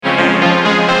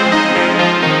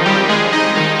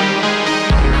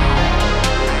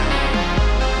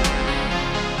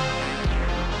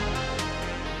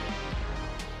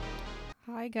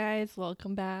guys.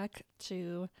 Welcome back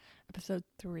to episode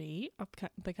 3 of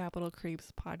the Capital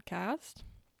Creeps podcast.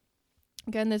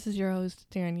 Again, this is your host,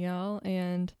 Danielle,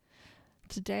 and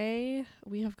today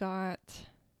we have got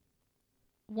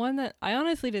one that I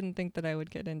honestly didn't think that I would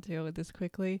get into this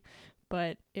quickly,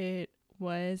 but it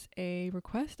was a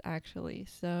request actually.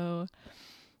 So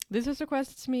this was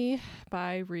requested to me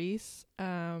by Reese.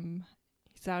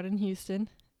 He's out in Houston,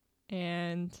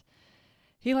 and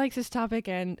he likes this topic,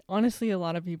 and honestly, a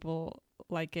lot of people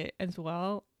like it as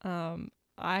well.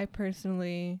 I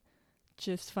personally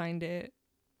just find it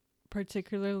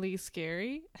particularly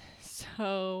scary,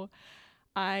 so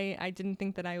I didn't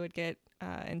think that I would get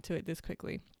into it this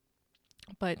quickly.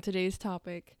 But today's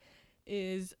topic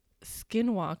is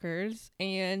skinwalkers,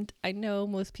 and I know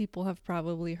most people have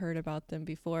probably heard about them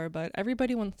before, but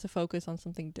everybody wants to focus on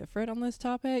something different on this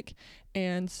topic.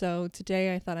 And so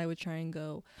today I thought I would try and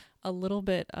go a little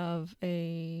bit of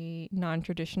a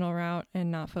non-traditional route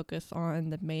and not focus on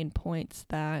the main points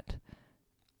that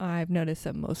I've noticed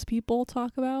that most people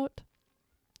talk about.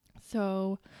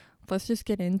 So let's just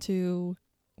get into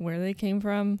where they came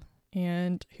from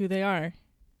and who they are.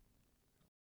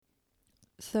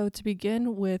 So to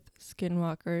begin with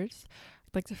skinwalkers,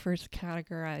 I'd like to first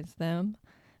categorize them.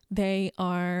 They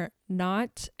are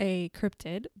not a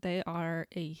cryptid, they are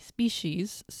a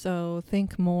species. So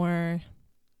think more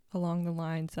along the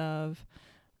lines of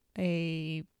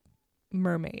a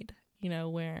mermaid,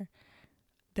 where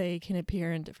they can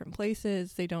appear in different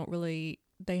places.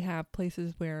 They have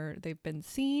places where they've been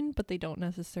seen, but they don't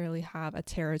necessarily have a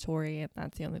territory, and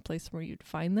that's the only place where you'd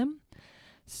find them.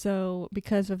 So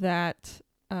because of that,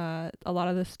 a lot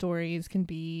of the stories can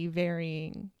be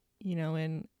varying,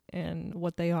 in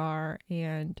what they are,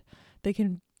 and they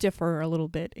can differ a little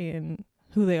bit in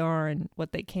who they are and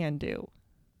what they can do.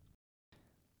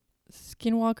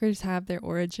 Skinwalkers have their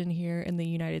origin here in the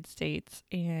United States,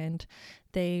 and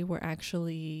they were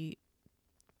actually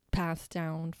passed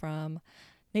down from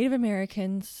Native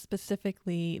Americans,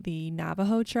 specifically the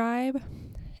Navajo tribe.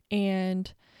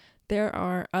 And there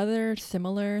are other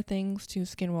similar things to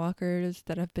skinwalkers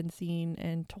that have been seen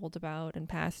and told about and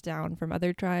passed down from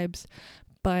other tribes,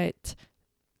 but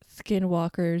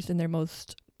skinwalkers in their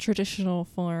most traditional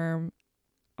form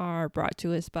are brought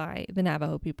to us by the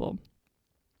Navajo people.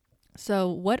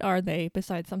 So what are they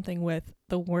besides something with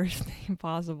the worst name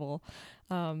possible?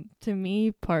 To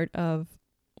me, part of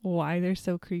why they're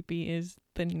so creepy is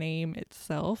the name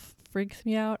itself freaks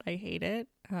me out. I hate it.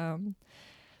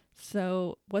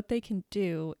 So what they can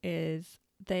do is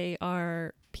they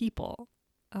are people,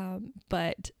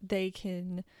 but they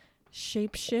can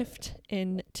shapeshift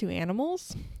into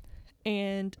animals,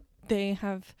 and they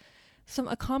have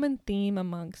a common theme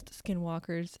amongst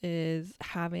skinwalkers is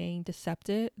having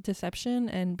deception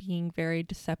and being very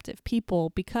deceptive people,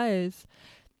 because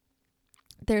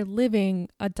they're living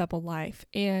a double life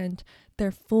and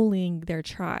they're fooling their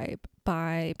tribe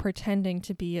by pretending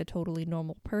to be a totally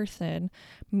normal person.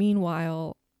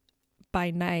 Meanwhile,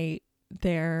 by night,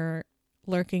 they're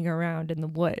lurking around in the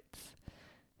woods.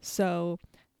 So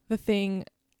the thing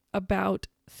about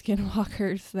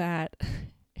skinwalkers that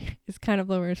is kind of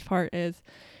the worst part is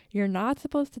you're not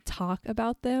supposed to talk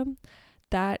about them.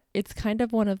 That it's kind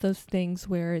of one of those things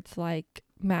where it's like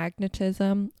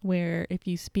magnetism, where if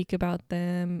you speak about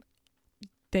them,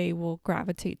 they will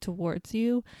gravitate towards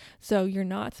you. So you're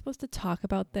not supposed to talk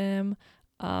about them,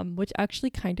 which actually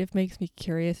kind of makes me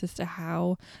curious as to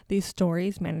how these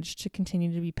stories manage to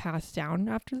continue to be passed down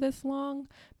after this long,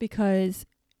 because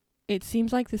it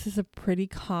seems like this is a pretty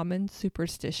common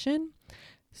superstition.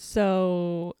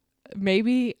 So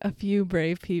maybe a few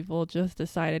brave people just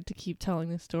decided to keep telling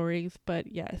the stories, but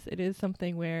yes, it is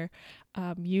something where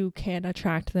you can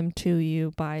attract them to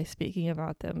you by speaking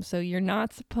about them. So you're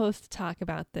not supposed to talk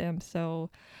about them. So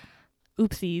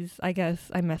oopsies, I guess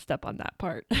I messed up on that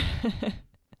part.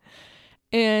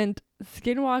 And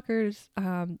skinwalkers,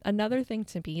 another thing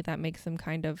to me that makes them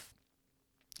kind of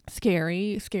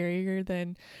scarier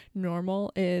than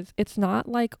normal, is it's not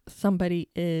like somebody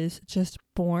is just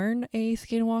born a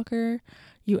skinwalker.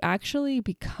 You actually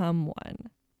become one.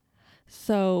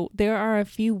 So there are a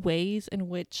few ways in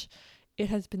which it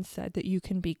has been said that you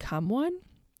can become one,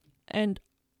 and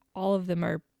all of them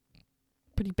are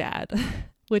pretty bad,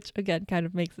 which again kind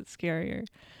of makes it scarier.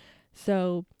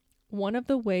 So one of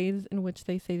the ways in which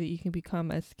they say that you can become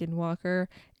a skinwalker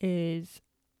is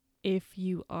if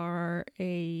you are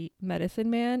a medicine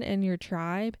man in your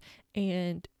tribe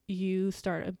and you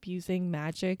start abusing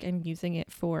magic and using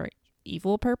it for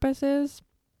evil purposes.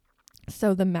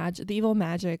 So the evil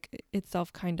magic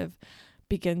itself kind of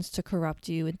begins to corrupt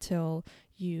you until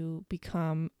you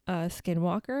become a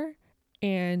skinwalker.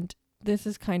 And this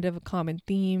is kind of a common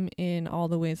theme in all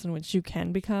the ways in which you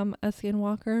can become a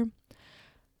skinwalker.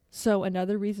 So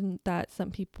another reason that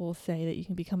some people say that you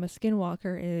can become a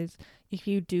skinwalker is if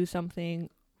you do something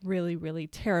really, really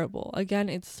terrible. Again,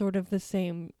 it's sort of the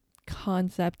same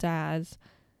concept as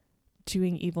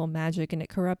doing evil magic and it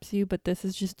corrupts you, but this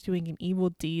is just doing an evil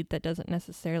deed that doesn't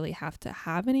necessarily have to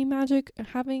have any magic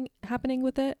happening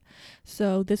with it.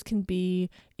 So this can be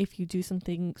if you do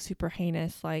something super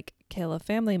heinous like kill a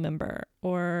family member,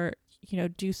 or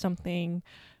do something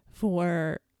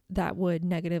for that would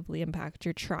negatively impact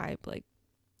your tribe, like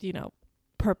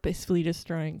purposefully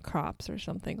destroying crops or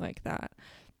something like that.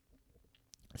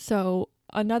 So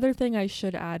another thing I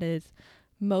should add is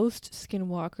most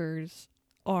skinwalkers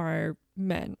are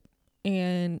men,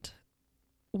 and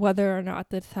whether or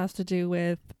not this has to do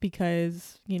with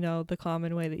because the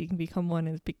common way that you can become one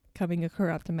is becoming a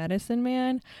corrupt medicine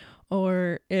man,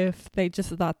 or if they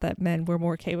just thought that men were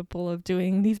more capable of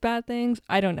doing these bad things,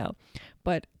 I don't know.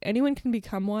 But anyone can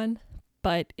become one,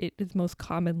 but it is most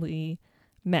commonly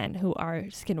men who are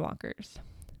skinwalkers.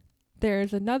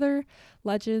 There's another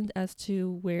legend as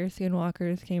to where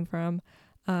skinwalkers came from.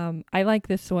 I like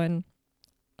this one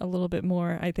a little bit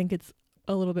more. I think it's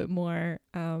a little bit more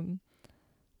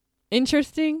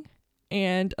interesting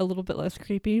and a little bit less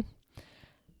creepy.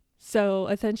 So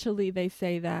essentially they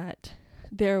say that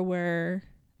there were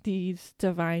these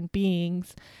divine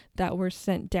beings that were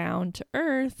sent down to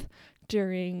earth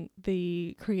during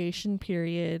the creation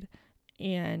period.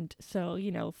 And so,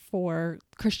 for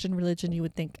Christian religion, you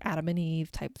would think Adam and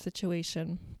Eve type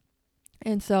situation.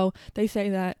 And so they say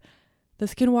that the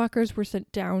skinwalkers were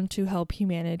sent down to help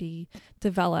humanity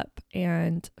develop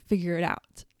and figure it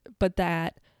out, but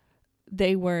that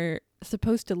they were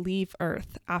supposed to leave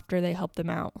Earth after they helped them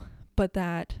out, but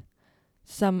that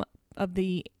some of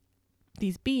these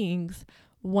beings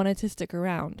wanted to stick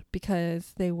around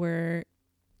because they were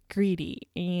greedy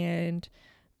and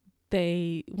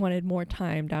they wanted more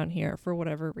time down here for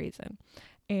whatever reason.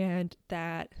 And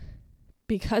that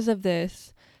because of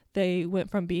this, they went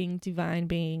from being divine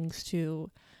beings to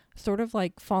sort of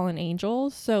like fallen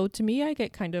angels. So to me, I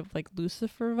get kind of like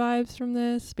Lucifer vibes from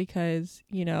this because,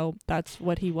 that's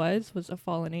what he was a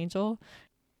fallen angel.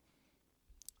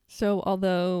 So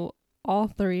although all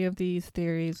three of these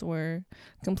theories were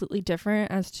completely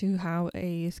different as to how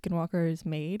a skinwalker is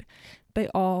made, they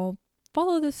all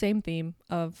follow the same theme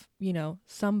of,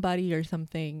 somebody or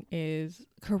something is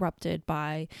corrupted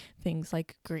by things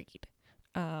like greed.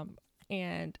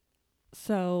 And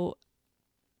so,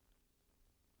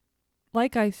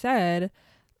 like I said,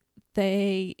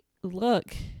 they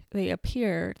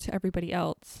appear to everybody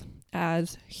else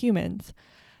as humans.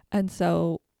 And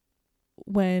so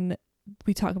when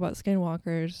we talk about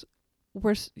skinwalkers,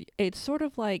 it's sort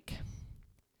of like,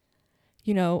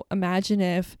 imagine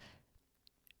if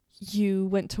you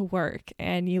went to work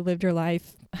and you lived your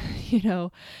life,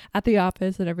 at the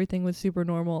office and everything was super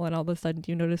normal, and all of a sudden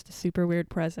you noticed a super weird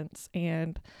presence.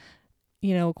 And,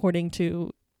 according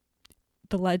to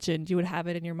the legend, you would have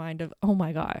it in your mind of, oh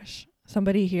my gosh,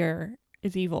 somebody here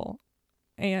is evil.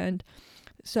 And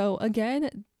so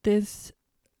again, this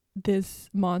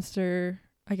monster,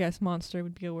 I guess monster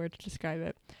would be a word to describe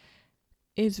it,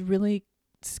 is really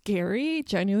scary,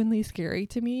 genuinely scary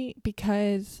to me,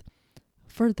 because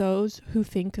for those who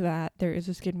think that there is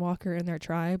a skinwalker in their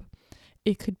tribe,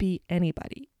 it could be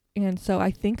anybody. And so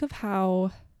I think of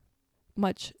how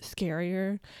much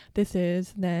scarier this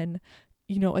is than,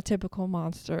 a typical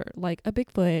monster like a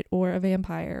Bigfoot or a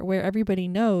vampire, where everybody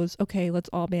knows, okay, let's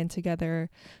all band together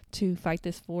to fight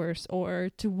this force or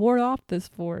to ward off this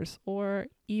force or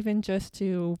even just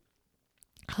to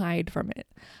hide from it.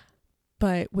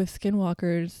 But with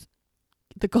skinwalkers,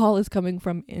 the call is coming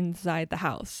from inside the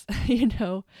house,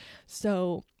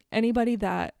 So anybody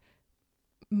that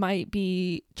might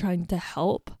be trying to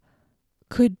help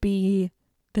could be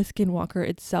the skinwalker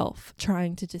itself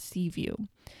trying to deceive you.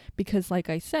 Because like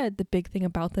I said, the big thing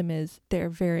about them is they're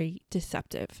very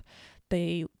deceptive.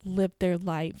 They live their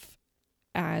life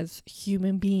as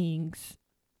human beings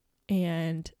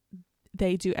and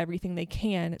they do everything they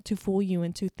can to fool you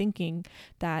into thinking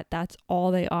that that's all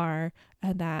they are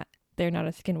and that they're not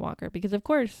a skinwalker, because of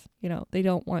course, they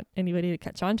don't want anybody to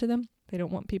catch on to them. They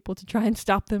don't want people to try and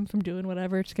stop them from doing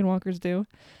whatever skinwalkers do.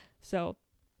 So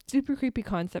super creepy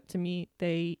concept to me.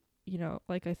 They,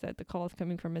 like I said, the call is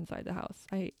coming from inside the house.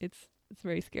 It's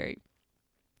very scary.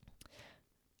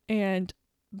 And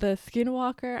the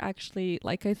skinwalker, actually,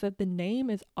 like I said, the name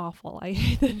is awful. I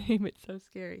hate the name. It's so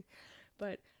scary.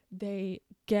 But they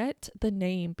get the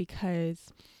name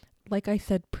because like I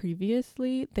said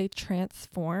previously, they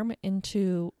transform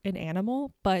into an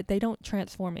animal, but they don't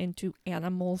transform into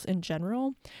animals in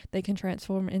general. They can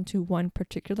transform into one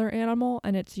particular animal,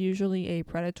 and it's usually a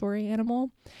predatory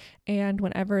animal. And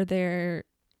whenever they're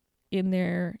in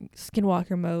their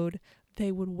skinwalker mode,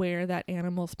 they would wear that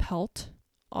animal's pelt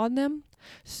on them.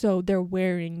 So they're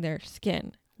wearing their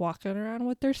skin, walking around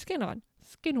with their skin on.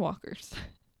 Skinwalkers.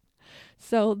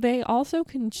 So they also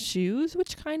can choose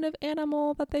which kind of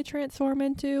animal that they transform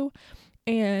into.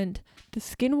 And the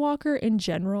skinwalker in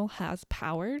general has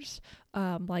powers.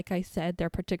 Like I said, they're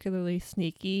particularly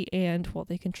sneaky and, well,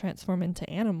 they can transform into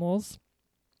animals.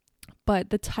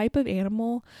 But the type of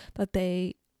animal that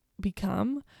they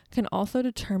become can also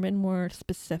determine more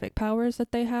specific powers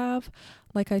that they have.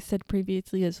 Like I said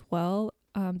previously as well,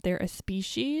 they're a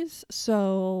species.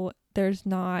 So there's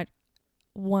not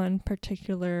one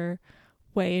particular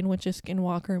way in which a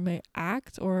skinwalker may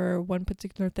act or one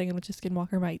particular thing in which a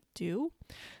skinwalker might do.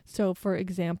 So for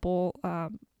example,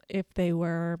 if they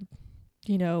were,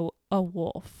 a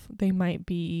wolf, they might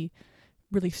be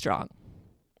really strong.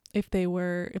 If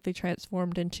they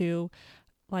transformed into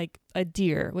like a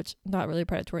deer, which not really a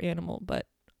predatory animal, but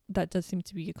that does seem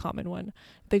to be a common one.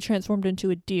 If they transformed into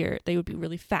a deer, they would be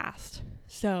really fast.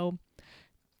 So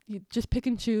you just pick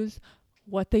and choose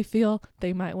what they feel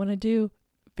they might want to do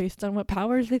based on what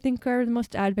powers they think are the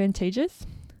most advantageous.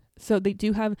 So they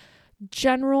do have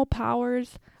general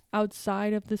powers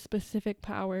outside of the specific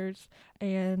powers,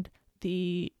 and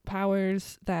the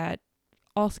powers that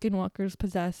all skinwalkers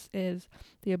possess is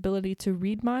the ability to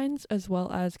read minds as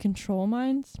well as control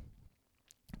minds,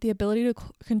 the ability to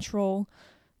control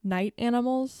night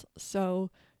animals. So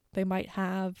they might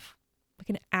have like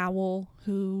an owl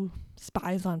who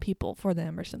spies on people for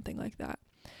them or something like that.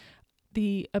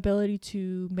 The ability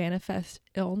to manifest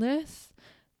illness,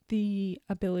 the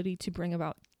ability to bring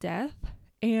about death,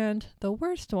 and the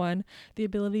worst one, the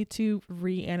ability to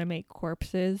reanimate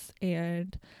corpses,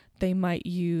 and they might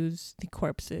use the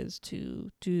corpses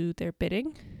to do their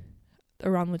bidding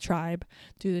around the tribe,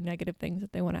 do the negative things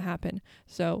that they want to happen.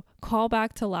 So call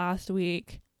back to last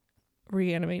week,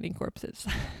 reanimating corpses.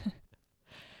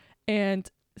 And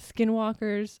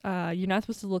skinwalkers, you're not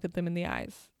supposed to look at them in the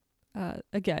eyes.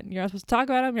 Again, you're not supposed to talk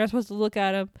about them. You're not supposed to look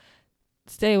at them.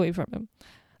 Stay away from them.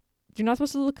 You're not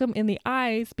supposed to look them in the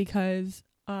eyes because,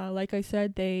 like I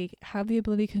said, they have the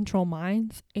ability to control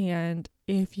minds. And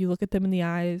if you look at them in the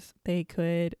eyes, they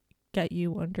could get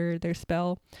you under their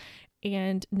spell.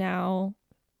 And now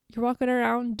you're walking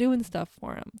around doing stuff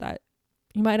for them that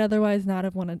you might otherwise not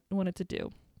have wanted to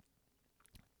do.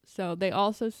 So they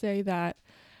also say that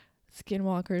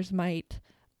skinwalkers might,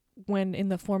 when in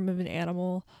the form of an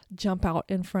animal, jump out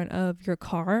in front of your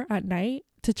car at night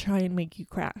to try and make you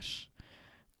crash.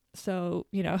 So,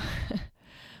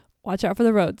 watch out for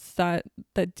the roads. That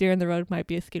deer in the road might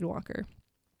be a skinwalker.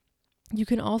 You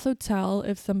can also tell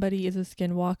if somebody is a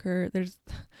skinwalker.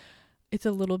 It's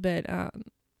a little bit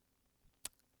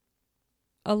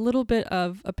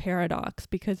of a paradox,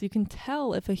 because you can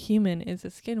tell if a human is a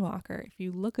skinwalker if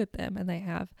you look at them and they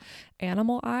have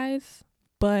animal eyes,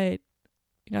 but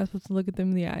you're not supposed to look at them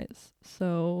in the eyes.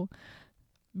 So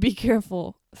be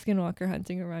careful skinwalker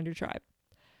hunting around your tribe.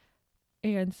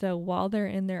 And so while they're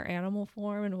in their animal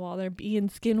form and while they're being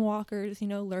skinwalkers,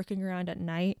 lurking around at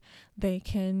night, they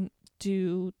can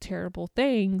do terrible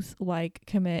things like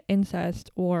commit incest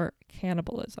or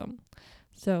cannibalism.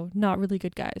 So not really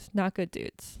good guys, not good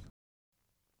dudes.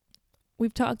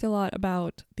 We've talked a lot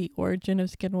about the origin of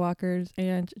skinwalkers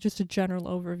and just a general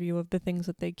overview of the things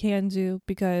that they can do,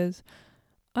 because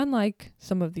unlike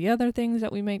some of the other things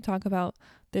that we might talk about,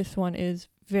 this one is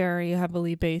very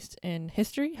heavily based in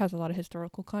history, has a lot of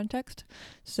historical context.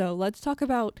 So let's talk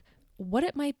about what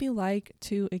it might be like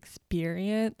to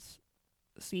experience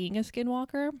seeing a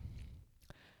skinwalker.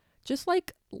 Just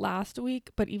like last week,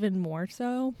 but even more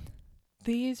so,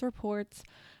 these reports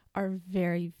are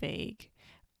very vague.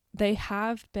 They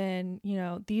have been,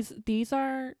 these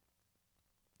are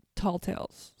tall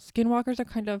tales. Skinwalkers are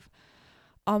kind of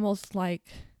almost like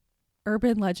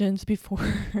urban legends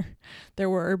before there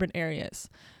were urban areas.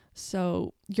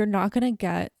 So you're not going to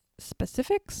get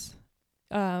specifics.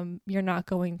 You're not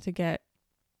going to get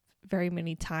very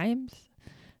many times,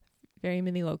 very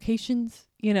many locations,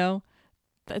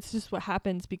 That's just what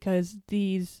happens because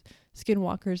these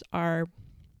skinwalkers are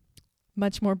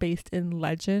much more based in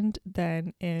legend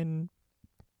than in,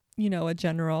 a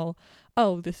general,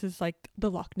 oh, this is like the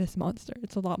Loch Ness Monster.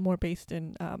 It's a lot more based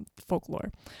in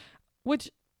folklore, which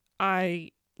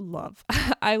I love.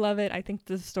 I love it. I think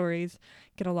the stories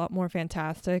get a lot more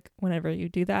fantastic whenever you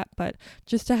do that. But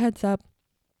just a heads up,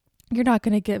 you're not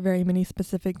going to get very many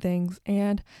specific things,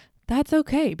 and that's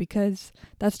okay because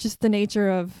that's just the nature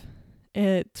of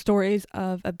it, stories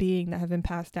of a being that have been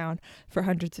passed down for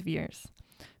hundreds of years.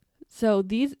 So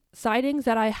these sightings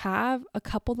that I have, a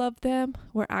couple of them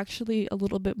were actually a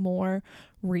little bit more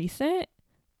recent,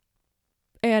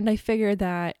 and I figured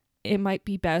that it might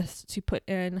be best to put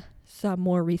in some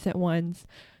more recent ones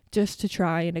just to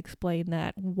try and explain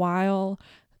that while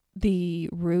the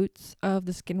roots of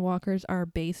the skinwalkers are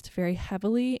based very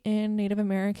heavily in Native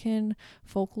American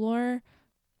folklore,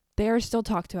 they are still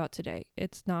talked about today.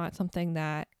 It's not something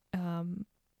that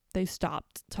they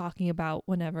stopped talking about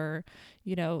whenever,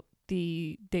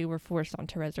 they were forced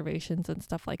onto reservations and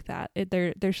stuff like that.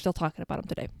 They're still talking about them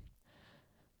today.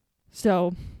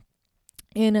 So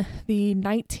in the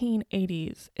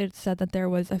 1980s, it said that there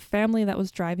was a family that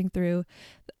was driving through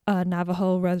a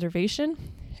Navajo reservation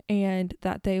and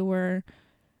that they were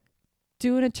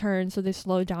doing a turn, so they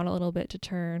slowed down a little bit to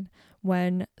turn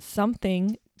when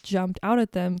something jumped out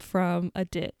at them from a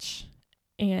ditch,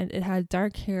 and it had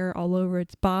dark hair all over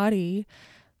its body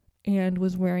and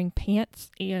was wearing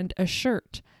pants and a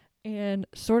shirt and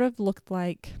sort of looked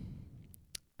like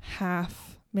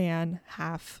half man,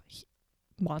 half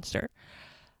monster.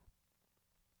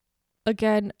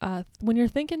 Again, when you're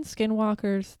thinking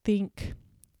skinwalkers, think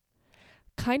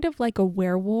kind of like a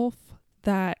werewolf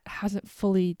that hasn't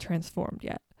fully transformed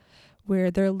yet, where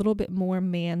they're a little bit more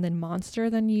man than monster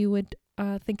than you would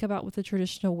think about with a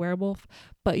traditional werewolf,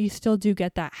 but you still do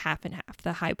get that half and half,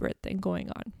 the hybrid thing going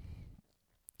on.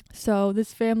 So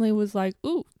this family was like,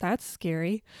 ooh, that's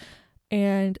scary.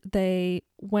 And they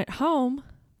went home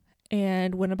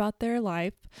and went about their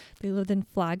life. They lived in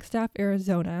Flagstaff,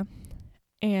 Arizona.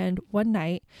 And one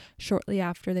night, shortly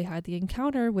after they had the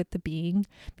encounter with the being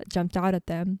that jumped out at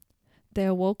them, they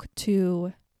awoke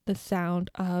to the sound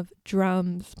of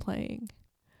drums playing.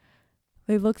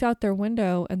 They looked out their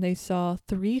window and they saw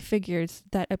 3 figures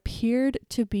that appeared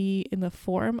to be in the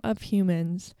form of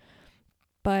humans,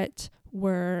 but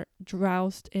were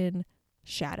doused in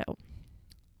shadow.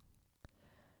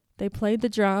 They played the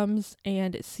drums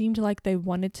and it seemed like they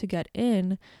wanted to get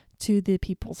in to the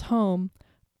people's home,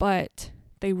 but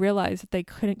they realized that they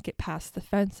couldn't get past the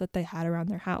fence that they had around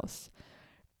their house,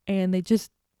 and they just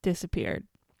disappeared.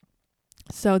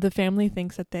 So the family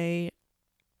thinks that they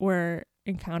were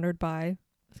encountered by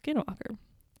a skinwalker.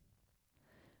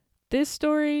 This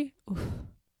story,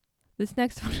 this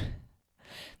next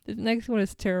one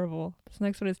is terrible.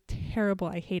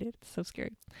 I hate it. It's so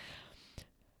scary.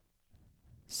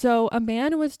 So a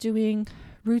man was doing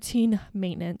routine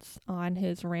maintenance on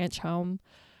his ranch home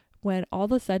when all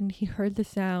of a sudden he heard the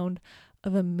sound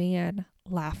of a man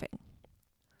laughing.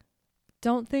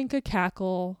 Don't think a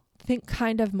cackle, think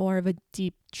kind of more of a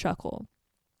deep chuckle.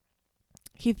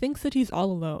 He thinks that he's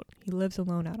all alone. He lives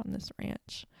alone out on this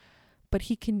ranch, but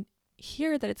he can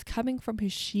hear that it's coming from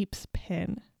his sheep's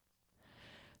pen.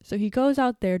 So he goes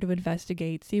out there to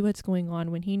investigate, see what's going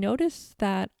on, when he noticed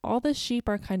that all the sheep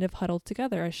are kind of huddled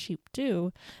together, as sheep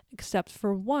do, except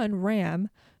for one ram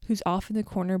who's off in the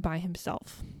corner by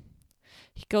himself.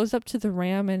 He goes up to the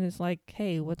ram and is like,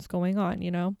 hey, what's going on,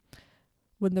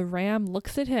 When the ram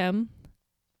looks at him,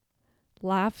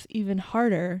 laughs even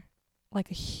harder, like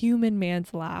a human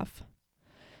man's laugh,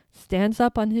 stands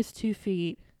up on his 2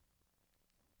 feet,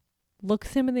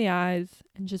 looks him in the eyes,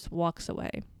 and just walks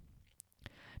away.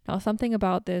 Now, something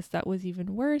about this that was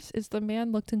even worse is the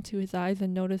man looked into his eyes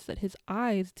and noticed that his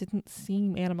eyes didn't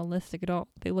seem animalistic at all.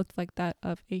 They looked like that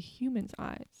of a human's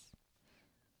eyes.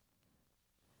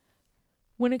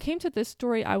 When it came to this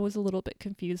story, I was a little bit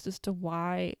confused as to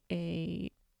why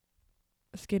a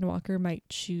skinwalker might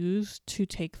choose to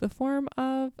take the form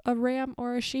of a ram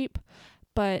or a sheep.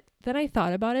 But then I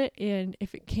thought about it, and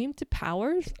if it came to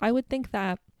powers, I would think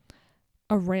that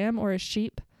a ram or a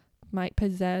sheep might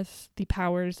possess the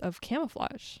powers of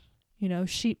camouflage.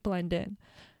 Sheep blend in.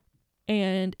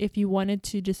 And if you wanted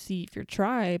to deceive your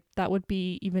tribe, that would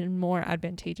be even more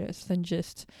advantageous than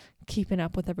just keeping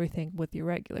up with everything with your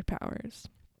regular powers.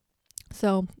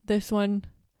 So this one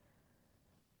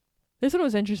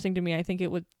was interesting to me. I think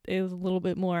it was a little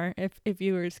bit more, if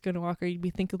you were a skinwalker, you'd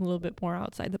be thinking a little bit more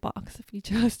outside the box if you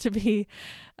chose to be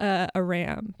a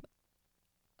ram.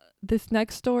 This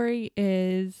next story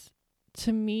is,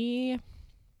 to me,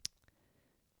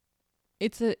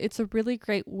 it's a really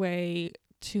great way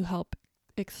to help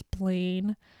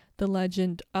explain the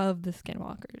legend of the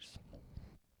skinwalkers.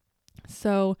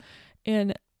 So in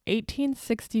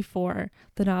 1864,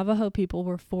 the Navajo people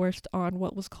were forced on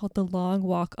what was called the Long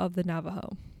Walk of the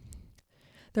Navajo.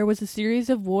 There was a series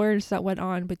of wars that went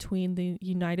on between the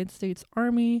United States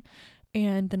Army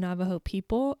and the Navajo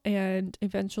people, and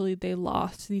eventually they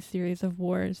lost these series of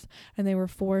wars and they were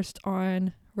forced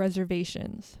on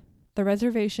reservations. The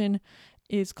reservation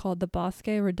is called the Bosque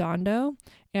Redondo,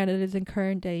 and it is in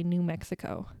current day New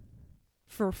Mexico.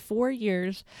 For 4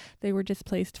 years, they were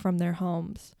displaced from their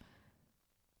homes.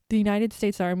 The United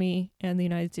States Army and the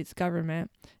United States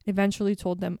government eventually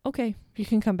told them, okay, you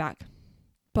can come back.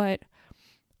 But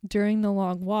during the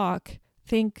long walk,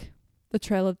 think the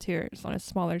Trail of Tears on a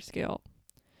smaller scale.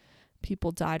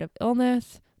 People died of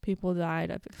illness, people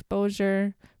died of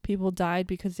exposure, people died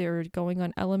because they were going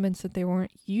on elements that they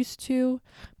weren't used to,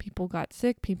 people got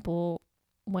sick, people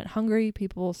went hungry,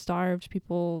 people starved,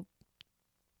 people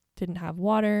didn't have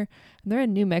water, and they're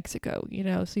in New Mexico,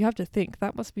 so you have to think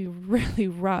that must be really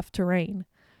rough terrain.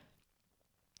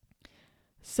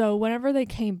 So whenever they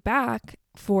came back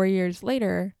 4 years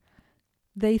later,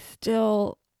 they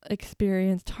still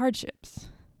experienced hardships.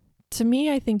 To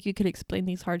me, I think you could explain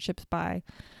these hardships by,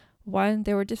 one,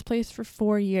 they were displaced for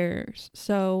 4 years.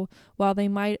 So while they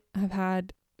might have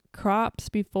had crops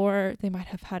before, they might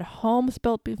have had homes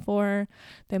built before,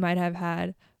 they might have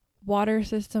had water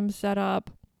systems set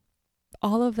up,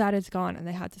 all of that is gone and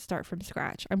they had to start from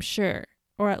scratch, I'm sure,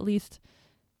 or at least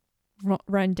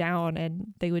run down,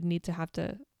 and they would need to have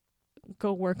to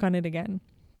go work on it again.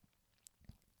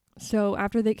 So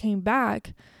after they came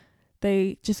back,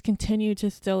 they just continued to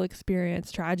still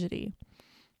experience tragedy.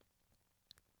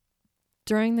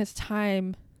 During this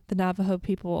time, the Navajo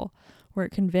people were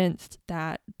convinced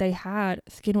that they had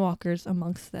skinwalkers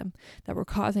amongst them that were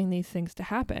causing these things to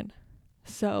happen.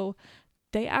 So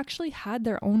they actually had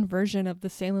their own version of the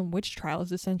Salem witch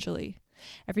trials, essentially.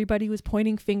 Everybody was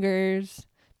pointing fingers.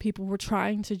 People were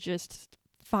trying to just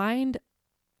find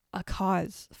a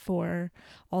cause for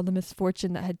all the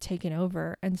misfortune that had taken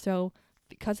over. And so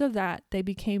because of that, they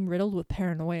became riddled with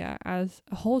paranoia as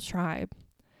a whole tribe.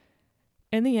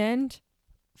 In the end,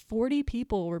 40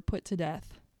 people were put to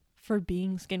death for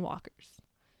being skinwalkers.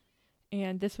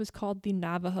 And this was called the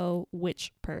Navajo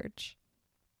Witch Purge.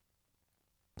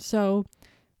 So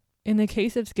in the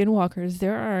case of skinwalkers,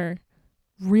 there are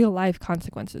real life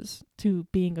consequences to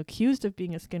being accused of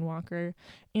being a skinwalker,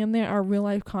 and there are real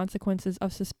life consequences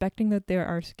of suspecting that there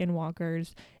are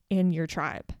skinwalkers in your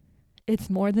tribe. It's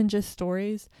more than just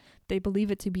stories. They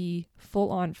believe it to be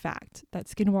full on fact that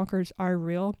skinwalkers are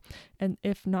real, and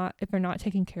if they're not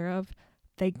taken care of,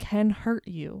 they can hurt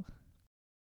you.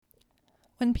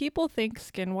 When people think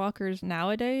skinwalkers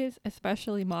nowadays,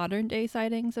 especially modern day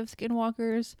sightings of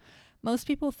skinwalkers, most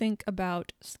people think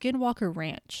about Skinwalker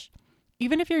Ranch.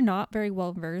 Even if you're not very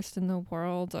well versed in the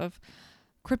world of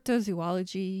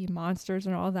cryptozoology, monsters,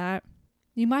 and all that,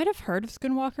 you might have heard of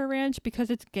Skinwalker Ranch because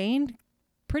it's gained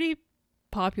pretty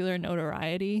popular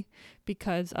notoriety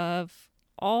because of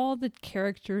all the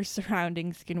characters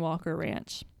surrounding Skinwalker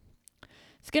Ranch.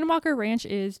 Skinwalker Ranch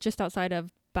is just outside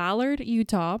of Ballard,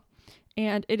 Utah,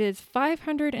 and it is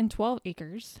 512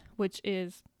 acres, which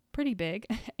is pretty big,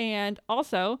 and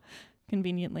also,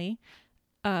 conveniently,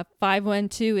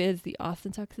 512 is the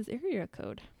Austin, Texas area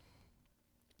code.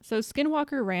 So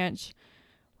Skinwalker Ranch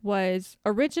was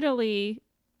originally,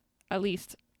 at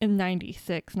least in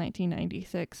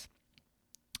 1996,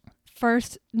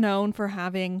 first known for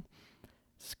having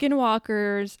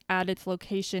skinwalkers at its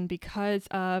location because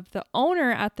of the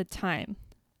owner at the time.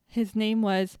 His name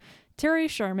was Terry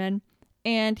Sherman,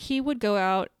 and he would go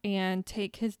out and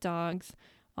take his dogs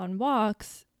on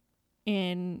walks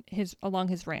along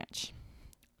his ranch.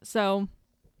 So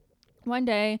one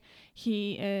day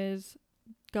he is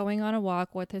going on a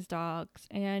walk with his dogs,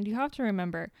 and you have to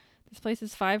remember, this place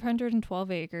is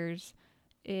 512 acres.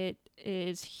 It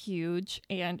is huge,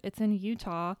 and it's in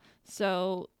Utah.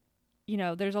 So,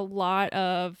 there's a lot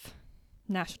of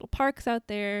national parks out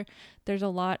there. There's a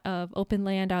lot of open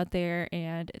land out there,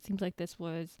 and it seems like this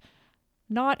was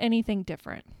not anything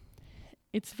different.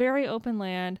 It's very open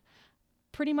land,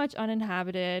 pretty much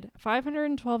uninhabited,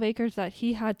 512 acres that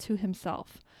he had to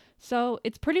himself. So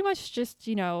it's pretty much just,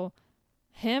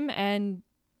 him and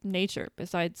nature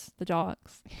besides the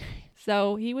dogs.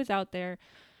 So he was out there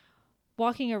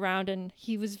walking around, and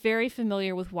he was very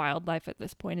familiar with wildlife at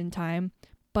this point in time.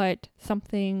 But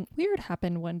something weird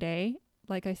happened one day,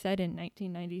 like I said, in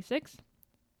 1996.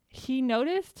 He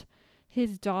noticed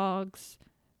his dogs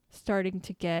starting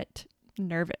to get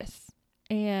nervous.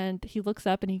 And he looks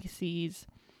up and he sees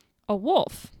a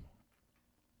wolf.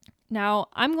 Now,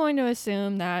 I'm going to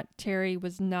assume that Terry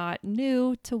was not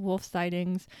new to wolf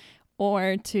sightings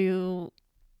or to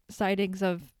sightings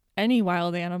of any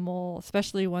wild animal,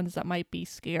 especially ones that might be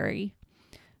scary.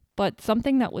 But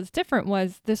something that was different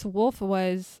was this wolf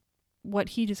was what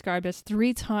he described as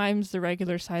 3 times the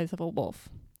regular size of a wolf.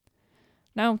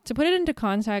 Now, to put it into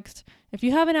context, if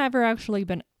you haven't ever actually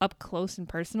been up close and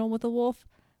personal with a wolf,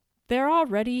 they're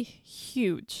already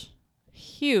huge.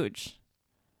 Huge.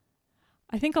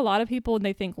 I think a lot of people, when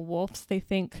they think wolves, they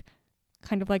think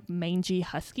kind of like mangy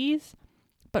huskies.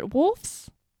 But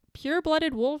wolves,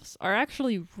 pure-blooded wolves, are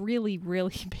actually really,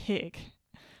 really big.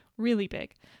 Really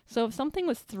big. So if something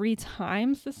was 3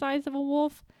 times the size of a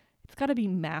wolf, it's got to be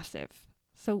massive.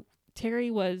 So Terry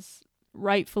was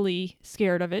rightfully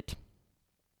scared of it.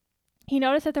 He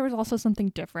noticed that there was also something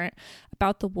different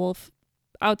about the wolf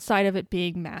outside of it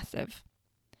being massive.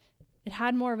 It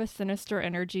had more of a sinister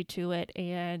energy to it,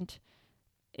 and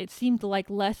it seemed like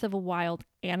less of a wild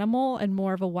animal and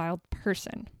more of a wild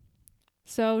person.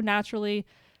 So naturally,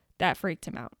 that freaked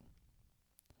him out.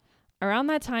 Around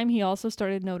that time, he also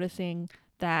started noticing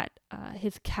that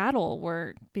his cattle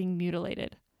were being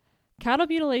mutilated. Cattle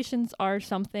mutilations are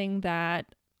something that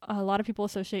a lot of people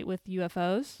associate with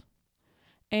UFOs.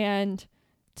 And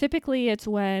typically it's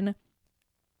when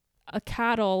a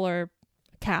cattle or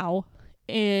cow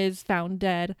is found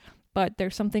dead, but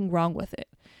there's something wrong with it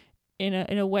in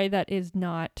a way that is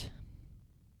not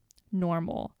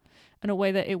normal, in a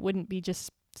way that it wouldn't be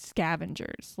just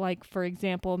scavengers. Like, for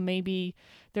example, maybe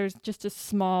there's just a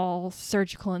small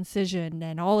surgical incision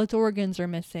and all its organs are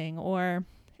missing, or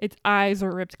its eyes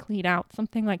are ripped clean out,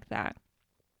 something like that.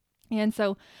 And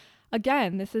so,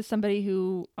 again, this is somebody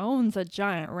who owns a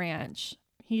giant ranch.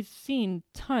 He's seen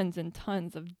tons and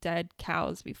tons of dead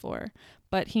cows before,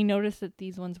 but he noticed that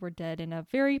these ones were dead in a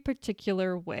very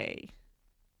particular way.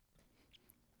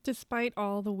 Despite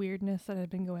all the weirdness that had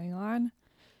been going on,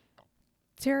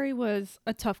 Terry was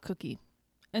a tough cookie,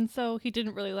 and so he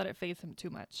didn't really let it faze him too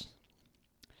much.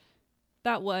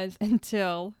 That was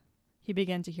until he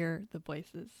began to hear the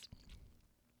voices.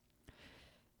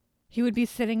 He would be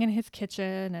sitting in his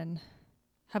kitchen and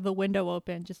have the window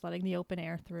open, just letting the open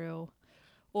air through,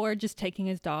 or just taking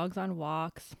his dogs on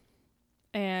walks,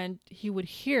 and he would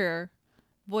hear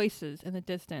voices in the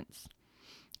distance.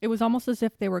 It was almost as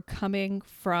if they were coming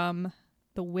from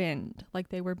the wind, like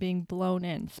they were being blown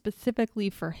in, specifically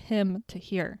for him to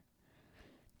hear.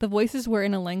 The voices were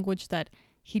in a language that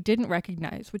he didn't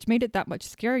recognize, which made it that much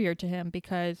scarier to him,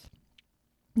 because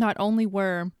not only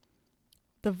were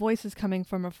the voices coming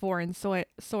from a foreign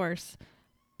source,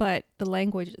 but the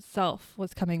language itself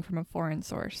was coming from a foreign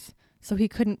source. So he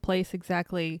couldn't place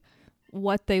exactly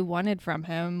what they wanted from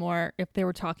him, or if they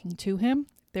were talking to him,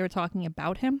 if they were talking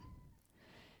about him,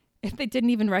 if they didn't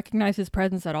even recognize his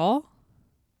presence at all.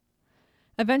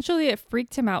 Eventually, it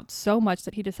freaked him out so much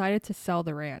that he decided to sell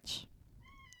the ranch.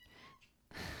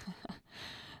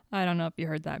 I don't know if you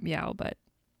heard that meow, but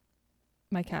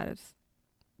my cat is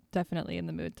definitely in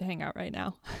the mood to hang out right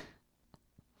now.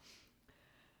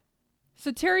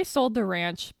 So Terry sold the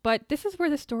ranch, but this is where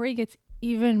the story gets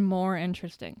even more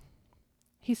interesting.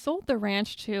 He sold the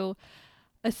ranch to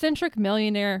eccentric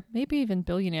millionaire, maybe even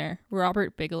billionaire,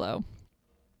 Robert Bigelow.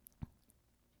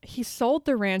 He sold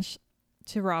the ranch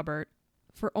to Robert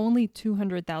for only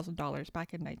 $200,000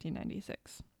 back in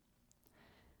 1996.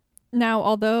 Now,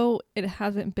 although it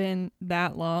hasn't been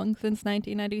that long since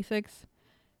 1996,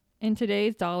 in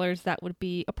today's dollars, that would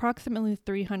be approximately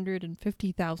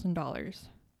 $350,000.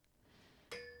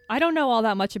 I don't know all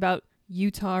that much about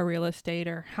Utah real estate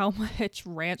or how much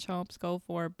ranch homes go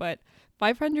for, but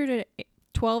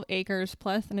 512 acres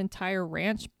plus an entire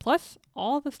ranch, plus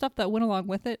all the stuff that went along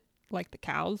with it, like the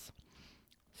cows,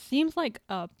 seems like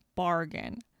a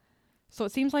bargain. So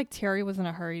it seems like Terry was in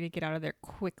a hurry to get out of there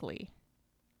quickly.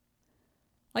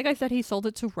 Like I said, he sold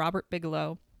it to Robert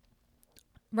Bigelow.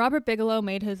 Robert Bigelow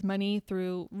made his money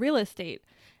through real estate,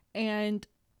 and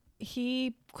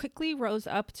he quickly rose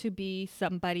up to be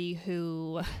somebody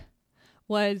who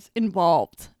was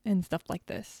involved in stuff like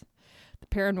this. The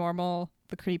paranormal,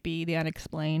 the creepy, the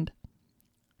unexplained.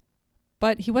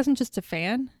 But he wasn't just a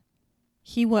fan.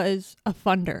 He was a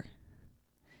funder.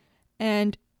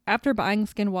 And after buying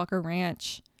Skinwalker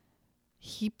Ranch,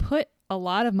 he put a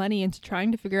lot of money into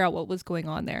trying to figure out what was going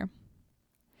on there.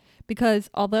 Because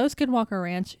although Skinwalker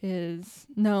Ranch is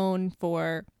known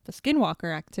for the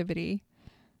Skinwalker activity,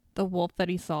 the wolf that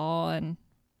he saw and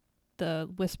the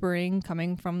whispering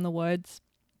coming from the woods,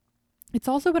 it's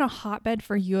also been a hotbed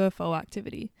for UFO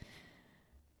activity.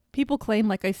 People claim,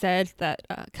 like I said, that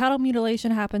cattle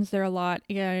mutilation happens there a lot,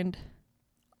 and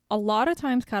a lot of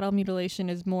times cattle mutilation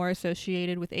is more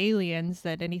associated with aliens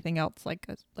than anything else, like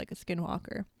a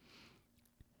skinwalker.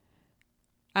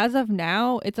 As of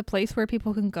now, it's a place where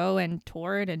people can go and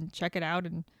tour it and check it out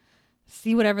and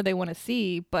see whatever they want to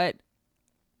see, but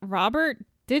Robert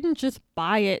didn't just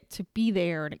buy it to be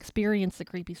there and experience the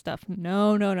creepy stuff.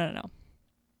 No, no, no, no.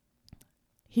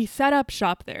 He set up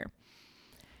shop there.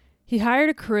 He hired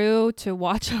a crew to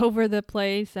watch over the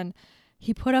place, and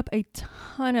he put up a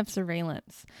ton of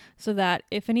surveillance so that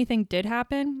if anything did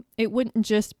happen, it wouldn't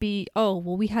just be, oh,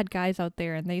 well, we had guys out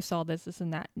there and they saw this,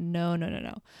 and that. No, no, no,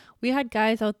 no. We had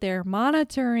guys out there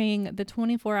monitoring the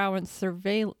 24-hour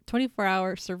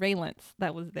surveillance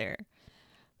that was there.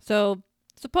 So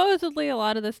supposedly a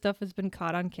lot of this stuff has been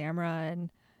caught on camera, and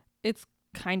it's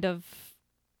kind of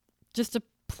just a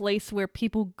place where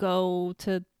people go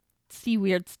to see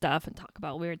weird stuff and talk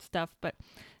about weird stuff. But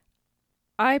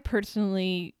I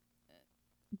personally,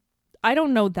 I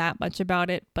don't know that much about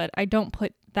it, but I don't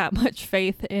put that much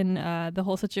faith in the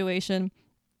whole situation.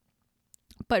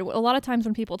 But a lot of times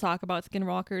when people talk about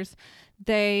skinwalkers,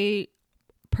 they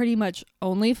pretty much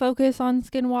only focus on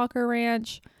Skinwalker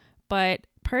Ranch. But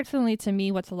personally, to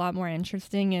me, what's a lot more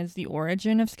interesting is the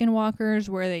origin of skinwalkers,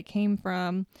 where they came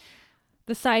from,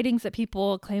 the sightings that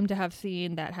people claim to have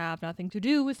seen that have nothing to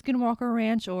do with Skinwalker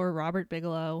Ranch or Robert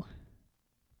Bigelow.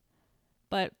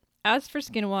 But as for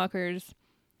skinwalkers,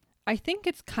 I think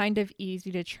it's kind of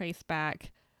easy to trace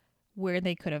back where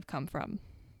they could have come from.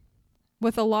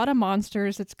 With a lot of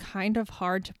monsters, it's kind of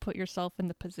hard to put yourself in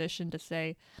the position to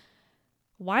say,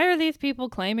 why are these people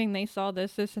claiming they saw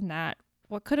this, this, and that?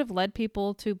 What could have led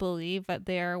people to believe that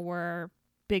there were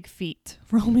big feet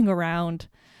roaming around?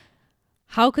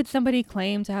 How could somebody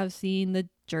claim to have seen the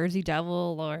Jersey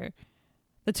Devil or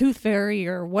the Tooth Fairy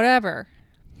or whatever?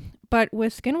 But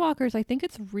with skinwalkers, I think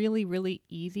it's really, really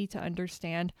easy to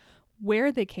understand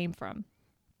where they came from.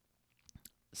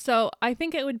 So I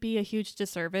think it would be a huge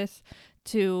disservice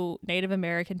to Native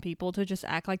American people to just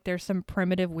act like there's some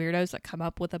primitive weirdos that come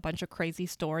up with a bunch of crazy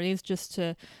stories just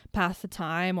to pass the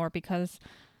time, or because,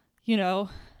 you know,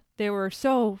 they were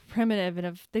so primitive and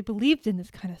if they believed in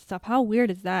this kind of stuff. How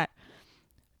weird is that?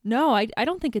 No, I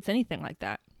don't think it's anything like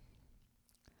that.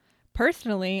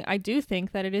 Personally, I do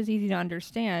think that it is easy to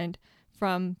understand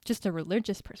from just a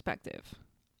religious perspective.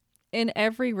 In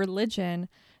every religion,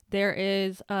 there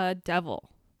is a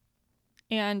devil.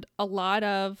 And a lot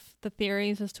of the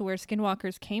theories as to where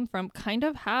skinwalkers came from kind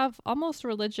of have almost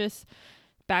religious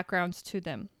backgrounds to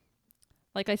them.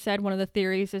 Like I said, one of the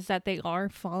theories is that they are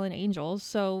fallen angels,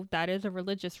 so that is a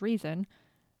religious reason.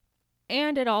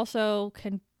 And it also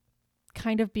can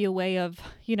kind of be a way of,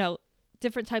 you know,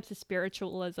 different types of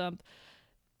spiritualism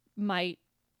might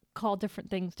call different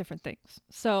things.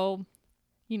 So,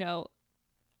 you know,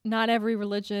 not every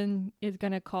religion is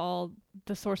going to call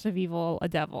the source of evil a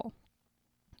devil.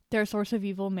 Their source of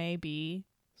evil may be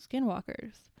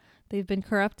skinwalkers. They've been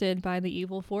corrupted by the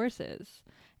evil forces,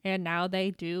 and now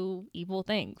they do evil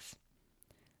things.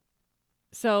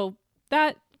 So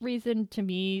that reason to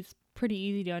me is pretty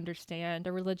easy to understand.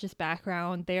 A religious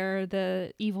background, they're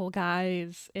the evil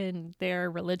guys in their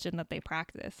religion that they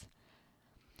practice.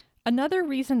 Another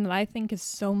reason that I think is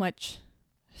so much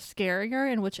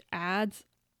scarier and which adds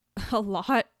a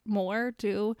lot more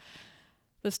to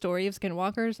the story of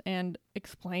skinwalkers and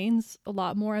explains a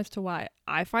lot more as to why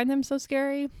I find them so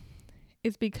scary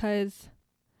is because,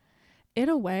 in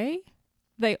a way,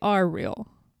 they are real.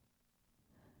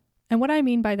 And what I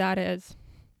mean by that is,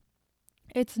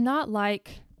 it's not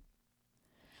like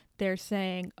they're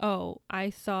saying, oh,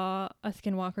 I saw a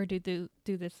skinwalker do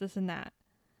this, this, and that.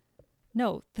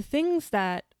 No, the things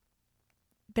that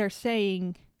they're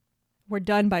saying were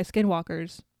done by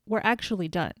skinwalkers were actually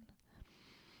done.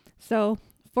 So,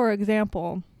 for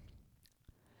example,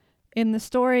 in the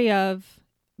story of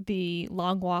the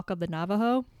Long Walk of the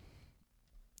Navajo,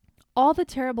 all the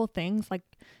terrible things like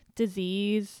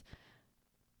disease,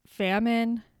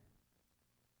 famine,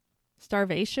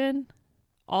 starvation,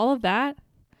 all of that,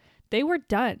 they were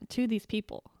done to these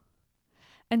people.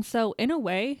 And so, in a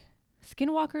way,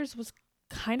 skinwalkers was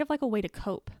kind of like a way to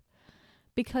cope,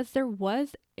 because there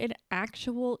was an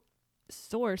actual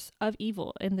source of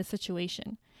evil in the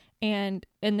situation. And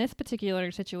in this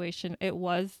particular situation, it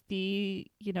was the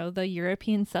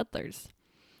European settlers.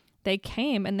 They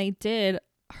came and they did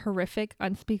horrific,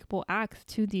 unspeakable acts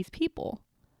to these people.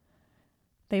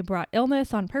 They brought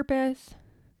illness on purpose.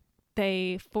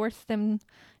 They forced them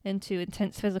into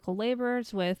intense physical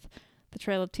labors with the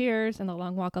Trail of Tears and the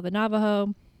Long Walk of the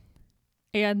Navajo.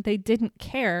 And they didn't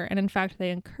care. And in fact,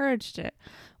 they encouraged it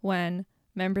when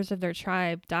members of their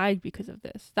tribe died because of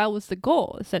this. That was the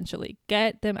goal, essentially.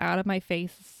 Get them out of my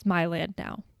face. This is my land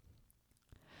now.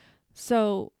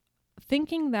 So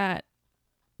thinking that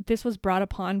this was brought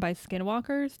upon by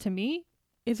skinwalkers, to me,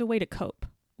 is a way to cope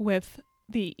with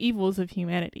the evils of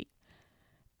humanity.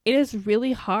 it is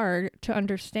really hard to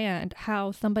understand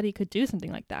how somebody could do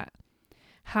something like that,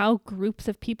 how groups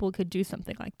of people could do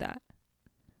something like that.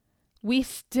 We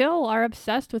still are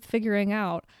obsessed with figuring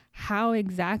out how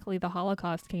exactly the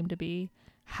Holocaust came to be,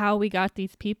 how we got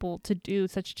these people to do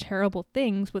such terrible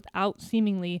things without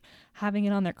seemingly having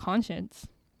it on their conscience.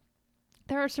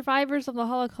 There are survivors of the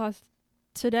Holocaust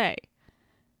today,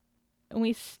 and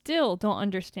we still don't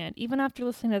understand, even after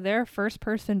listening to their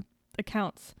first-person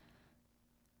accounts,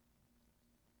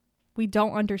 we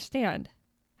don't understand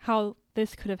how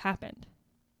this could have happened.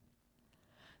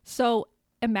 So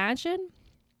imagine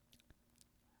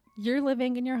you're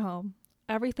living in your home,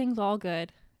 everything's all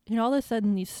good, and all of a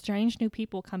sudden these strange new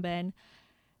people come in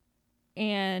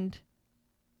and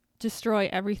destroy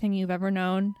everything you've ever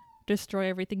known, destroy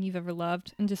everything you've ever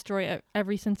loved, and destroy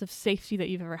every sense of safety that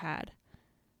you've ever had.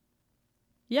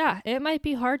 Yeah, it might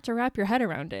be hard to wrap your head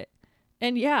around it.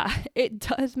 And yeah, it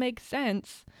does make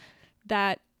sense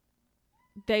that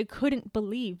they couldn't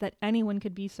believe that anyone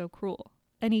could be so cruel.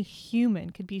 Any human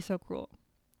could be so cruel.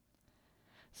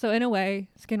 So in a way,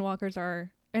 skinwalkers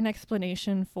are an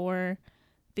explanation for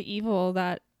the evil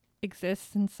that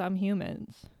exists in some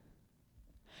humans.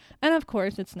 And of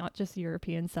course, it's not just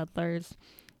European settlers.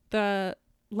 The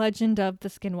legend of the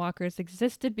skinwalkers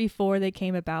existed before they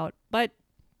came about, but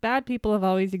bad people have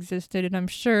always existed, and I'm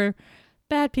sure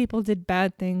bad people did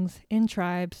bad things in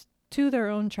tribes to their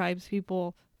own tribes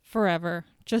people forever,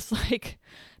 just like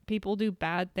people do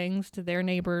bad things to their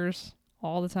neighbors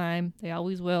all the time. They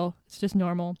always will. It's just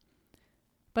normal.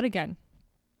 But again,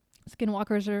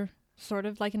 skinwalkers are sort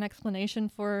of like an explanation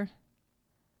for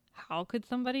how could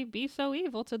somebody be so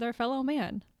evil to their fellow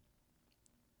man?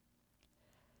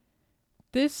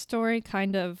 This story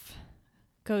kind of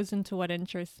goes into what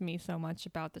interests me so much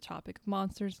about the topic of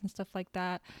monsters and stuff like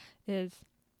that, is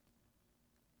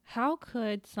how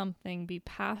could something be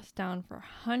passed down for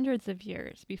hundreds of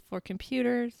years before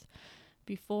computers,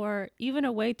 before even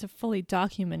a way to fully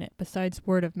document it besides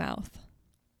word of mouth?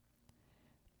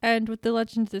 And with the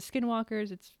legends of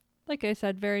skinwalkers, it's, like I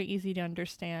said, very easy to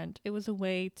understand. It was a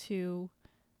way to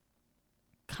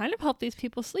kind of help these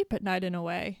people sleep at night in a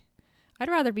way. I'd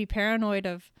rather be paranoid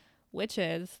of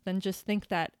witches than just think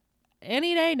that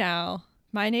any day now,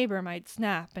 my neighbor might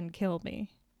snap and kill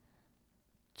me.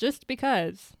 Just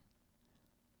because.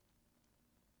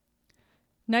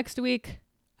 Next week,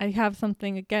 I have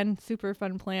something, again, super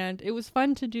fun planned. It was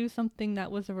fun to do something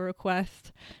that was a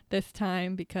request this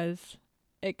time because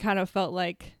it kind of felt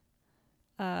like,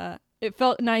 it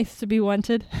felt nice to be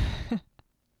wanted.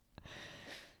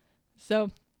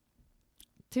 So,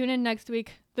 tune in next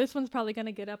week. This one's probably going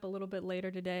to get up a little bit later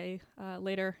today,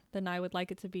 later than I would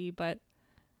like it to be, but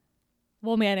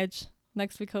we'll manage.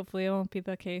 Next week, hopefully, it won't be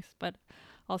the case, but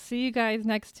I'll see you guys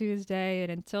next Tuesday,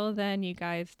 and until then, you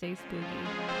guys stay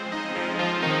spooky.